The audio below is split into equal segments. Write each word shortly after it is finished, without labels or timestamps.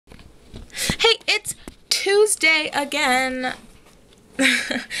day again.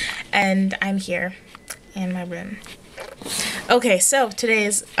 And I'm here in my room. Okay, so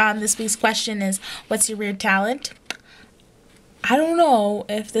today's this week's question is, what's your weird talent? I don't know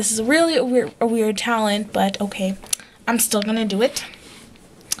if this is really a weird talent, but okay, I'm still gonna do it.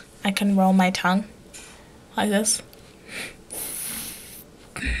 I can roll my tongue like this.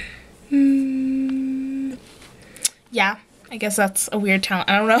 Yeah, I guess that's a weird talent.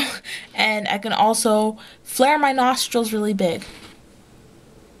 I don't know. And I can also flare my nostrils really big.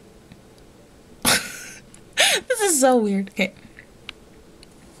 This is so weird. Okay.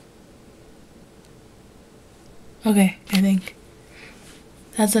 Okay, I think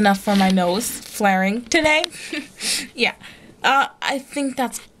that's enough for my nose flaring today. Yeah. I think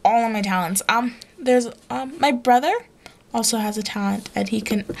that's all of my talents. There's my brother also has a talent, and he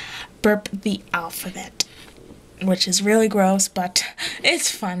can burp the alphabet, which is really gross, but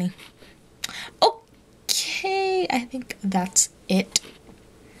it's funny. Okay, I think that's it.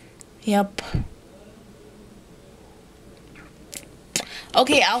 Yep.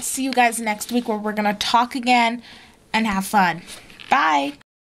 Okay, I'll see you guys next week where we're gonna talk again and have fun. Bye.